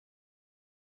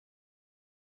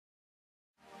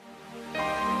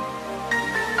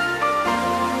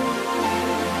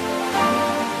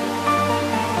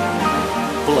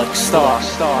rock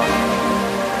star.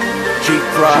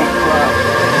 G-Rock.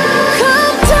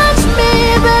 Come touch me,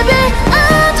 baby,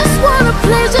 I just wanna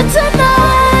please you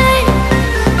tonight.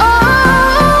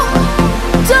 Oh,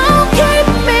 don't keep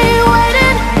me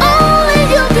waiting, only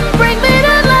you can bring me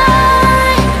to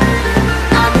life.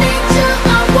 I need you,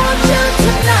 I want you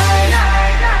tonight.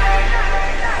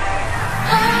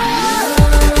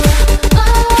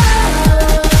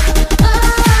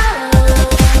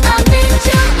 I need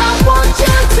you, I want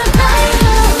you tonight.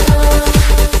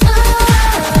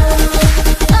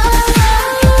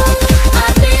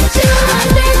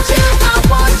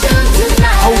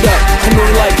 Hold up, I know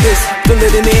you like this. Feel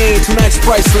it in the air, tonight's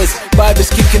priceless. Vibe is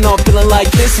kicking off, feeling like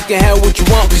this. You can have what you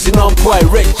want, cause you know I'm quite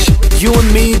rich. You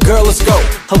and me, girl, let's go.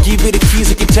 I'll give you the keys,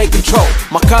 you can take control.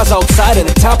 My car's outside and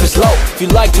the top is low. If you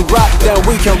like to rock, then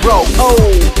we can roll. Oh,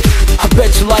 I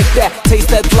bet you like that. Taste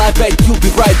that fly back, you'll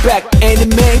be right back. Any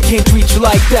man can't treat you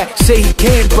like that. Say he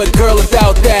can, but girl,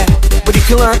 without that. But you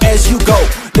can learn as you go.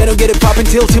 They don't get it poppin'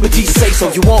 till Timothy say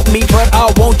so. You want me, but I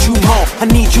want you home. I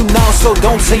need you now, so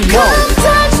don't say no. Come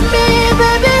touch me,